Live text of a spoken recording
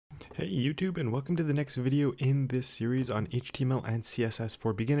Hey YouTube, and welcome to the next video in this series on HTML and CSS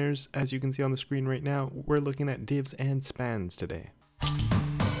for beginners. As you can see on the screen right now, we're looking at divs and spans today.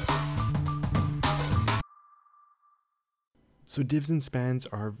 So divs and spans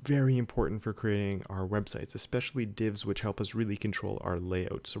are very important for creating our websites, especially divs which help us really control our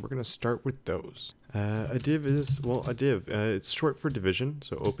layout. So we're going to start with those. A div is, well, a div. It's short for division,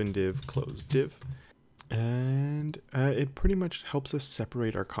 so open div, close div. And it pretty much helps us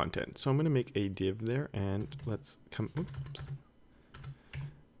separate our content. So I'm going to make a div there, and let's come,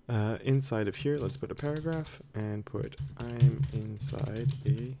 inside of here, let's put a paragraph and put I'm inside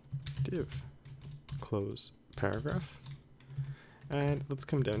a div. Close paragraph. And let's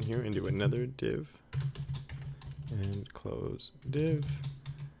come down here and do another div and close div.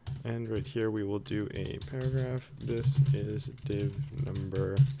 And right here we will do a paragraph. This is div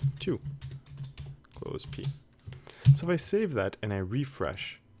number 2. Close P. So if I save that and I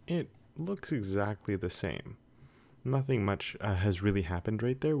refresh, it looks exactly the same. Nothing much has really happened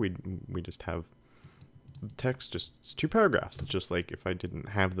right there. We just have text, it's 2 paragraphs. It's just like if I didn't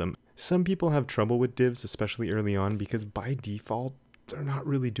have them. Some people have trouble with divs, especially early on, because by default, they're not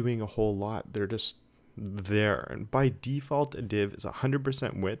really doing a whole lot. They're just there. And by default, a div is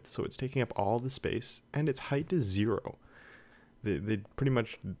 100% width, so it's taking up all the space, and its height is 0. They pretty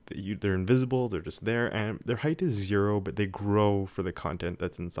much, they're invisible, they're just there, and their height is 0, but they grow for the content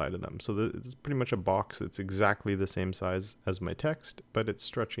that's inside of them. So it's pretty much a box that's exactly the same size as my text, but it's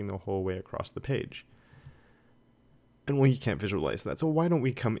stretching the whole way across the page. And well, you can't visualize that. So why don't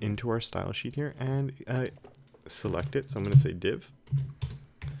we come into our style sheet here and select it. So I'm going to say div.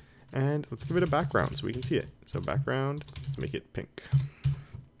 And let's give it a background so we can see it. So background, let's make it pink.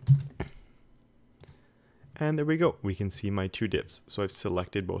 And there we go. We can see my 2 divs. So I've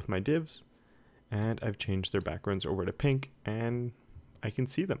selected both my divs and I've changed their backgrounds over to pink and I can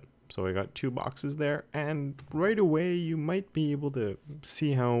see them. So I got 2 boxes there, and right away you might be able to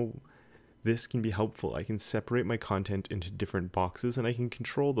see how this can be helpful. I can separate my content into different boxes and I can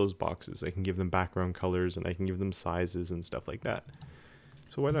control those boxes. I can give them background colors and I can give them sizes and stuff like that.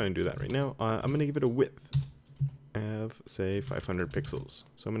 So why don't I do that right now? I'm going to give it a width of, say, 500 pixels.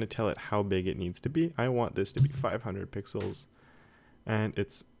 So I'm going to tell it how big it needs to be. I want this to be 500 pixels, and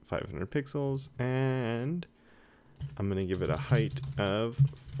it's 500 pixels, and I'm going to give it a height of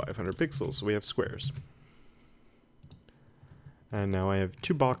 500 pixels, so we have squares. And now I have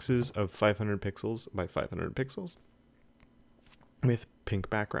 2 boxes of 500 pixels by 500 pixels with pink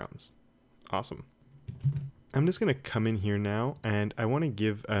backgrounds. Awesome. I'm just going to come in here now, and I want to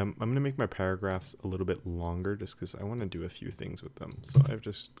give, I'm going to make my paragraphs a little bit longer just because I want to do a few things with them. So I've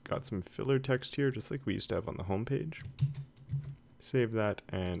just got some filler text here, just like we used to have on the home page. Save that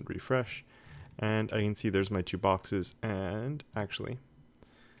and refresh. And I can see there's my 2 boxes, and actually,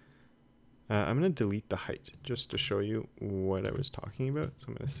 I'm going to delete the height just to show you what I was talking about. So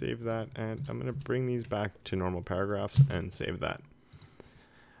I'm going to save that, and I'm going to bring these back to normal paragraphs and save that.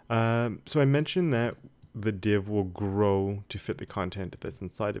 So I mentioned that the div will grow to fit the content that's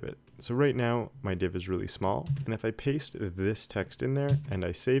inside of it. So right now my div is really small, and if I paste this text in there and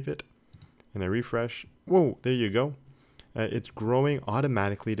I save it and I refresh, whoa, there you go. It's growing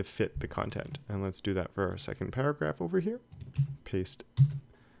automatically to fit the content. And let's do that for our second paragraph over here. Paste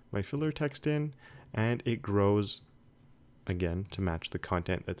my filler text in, and it grows again to match the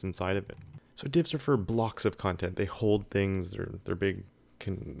content that's inside of it. So divs are for blocks of content. They hold things, they're big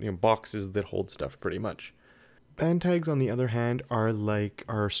boxes that hold stuff pretty much. Band tags, on the other hand,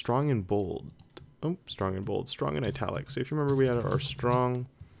 are strong and bold. Oh, strong and bold, strong and italic. So if you remember, we had our strong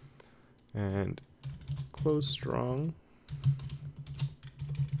and close strong.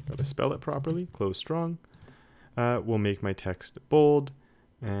 Gotta spell it properly. Close strong. Will make my text bold,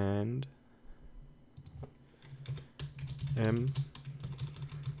 and M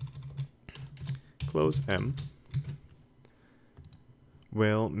close M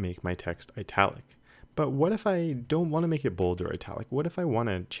will make my text italic. But what if I don't want to make it bold or italic? What if I want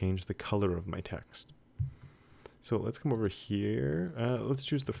to change the color of my text? So let's come over here. Let's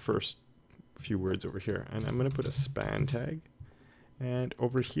choose the first few words over here, and I'm going to put a span tag. And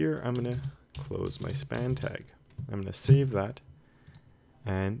over here, I'm going to close my span tag. I'm going to save that,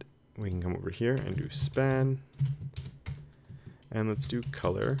 and we can come over here and do span. And let's do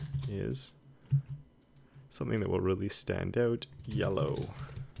color is something that will really stand out, yellow.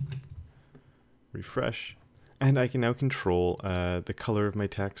 Refresh. And I can now control the color of my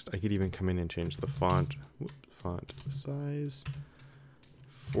text. I could even come in and change the font. Font size,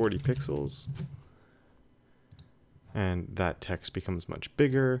 40 pixels. And that text becomes much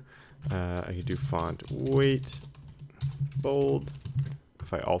bigger. I could do font weight, bold,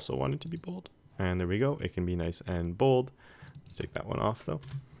 if I also want it to be bold. And there we go. It can be nice and bold. Let's take that one off though.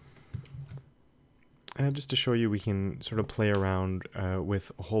 And just to show you, we can sort of play around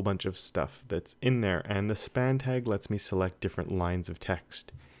with a whole bunch of stuff that's in there. And the span tag lets me select different lines of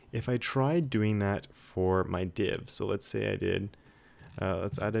text. If I tried doing that for my div, so let's say I did,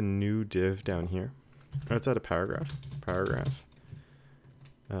 let's add a new div down here. Or let's add a paragraph.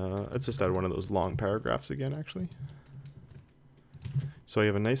 Let's just add one of those long paragraphs again, actually. So I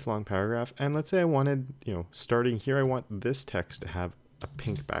have a nice long paragraph, and let's say I wanted, starting here, I want this text to have a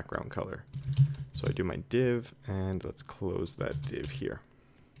pink background color. So I do my div, and let's close that div here.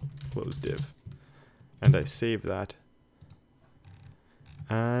 Close div. And I save that.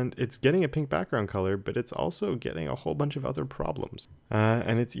 And it's getting a pink background color, but it's also getting a whole bunch of other problems.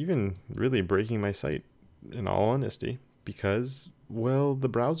 And it's even really breaking my site, in all honesty, because, well, the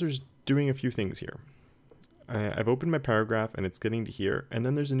browser's doing a few things here. I've opened my paragraph and it's getting to here, and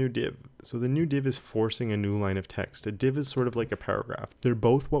then there's a new div. So the new div is forcing a new line of text. A div is sort of like a paragraph. They're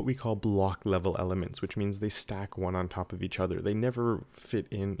both what we call block level elements, which means they stack one on top of each other. They never fit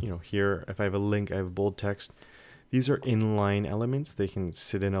in, here, if I have a link, I have bold text. These are inline elements. They can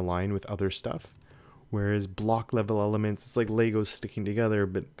sit in a line with other stuff. Whereas block level elements, it's like Legos sticking together,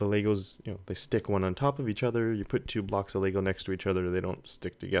 but the Legos, they stick one on top of each other. You put two blocks of Lego next to each other, they don't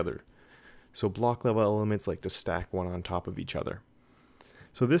stick together. So block level elements like to stack one on top of each other.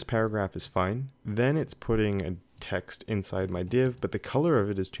 So this paragraph is fine. Then it's putting a text inside my div, but the color of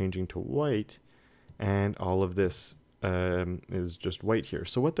it is changing to white, and all of this is just white here.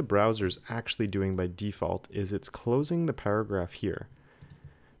 So what the browser is actually doing by default is it's closing the paragraph here,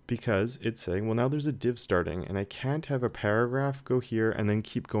 because it's saying, well, now there's a div starting, and I can't have a paragraph go here and then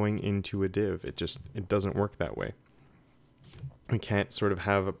keep going into a div. It doesn't work that way. We can't sort of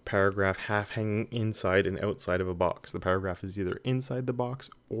have a paragraph half hanging inside and outside of a box. The paragraph is either inside the box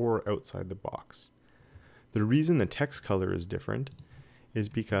or outside the box. The reason the text color is different is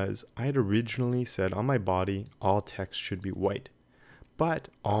because I had originally said on my body, all text should be white, but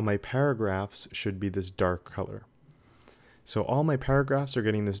all my paragraphs should be this dark color. So all my paragraphs are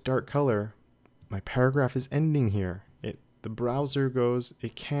getting this dark color. My paragraph is ending here. The browser goes,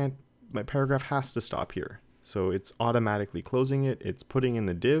 my paragraph has to stop here. So it's automatically closing it, it's putting in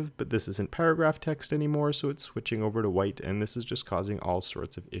the div, but this isn't paragraph text anymore, so it's switching over to white, and this is just causing all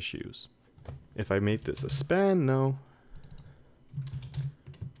sorts of issues. If I make this a span though,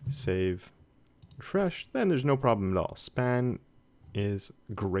 save, refresh, then there's no problem at all. Span is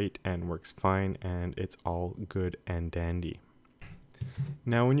great and works fine, and it's all good and dandy.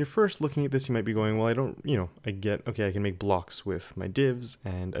 Now, when you're first looking at this, you might be going, well, okay, I can make blocks with my divs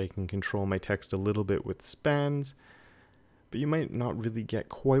and I can control my text a little bit with spans, but you might not really get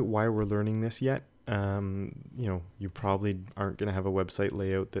quite why we're learning this yet. You probably aren't going to have a website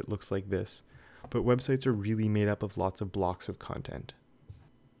layout that looks like this, but websites are really made up of lots of blocks of content.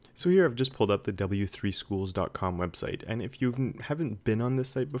 So here I've just pulled up the w3schools.com website, and if you haven't been on this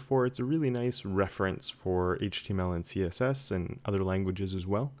site before, it's a really nice reference for HTML and CSS and other languages as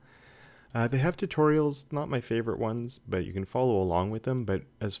well. They have tutorials, not my favorite ones, but you can follow along with them, but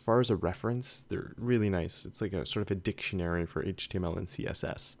as far as a reference, they're really nice. It's like a sort of a dictionary for HTML and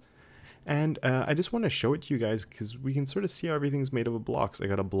CSS. And I just want to show it to you guys because we can sort of see how everything's made up of blocks. I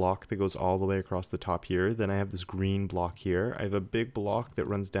got a block that goes all the way across the top here. Then I have this green block here. I have a big block that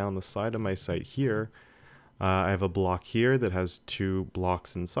runs down the side of my site here. I have a block here that has two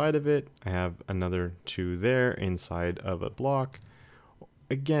blocks inside of it. I have another two there inside of a block.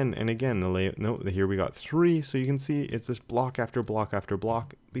 Again and again, the layout, no, here we got three. So you can see it's just block after block after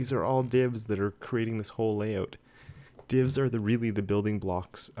block. These are all divs that are creating this whole layout. Divs are really the building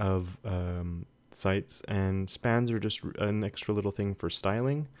blocks of sites, and spans are just an extra little thing for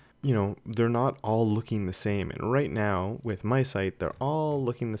styling. They're not all looking the same, and right now with my site, they're all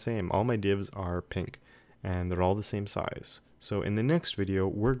looking the same. All my divs are pink, and they're all the same size. So in the next video,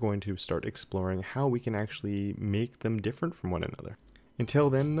 we're going to start exploring how we can actually make them different from one another. Until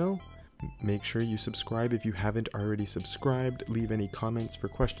then though, make sure you subscribe if you haven't already subscribed, leave any comments for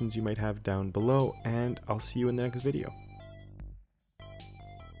questions you might have down below, and I'll see you in the next video.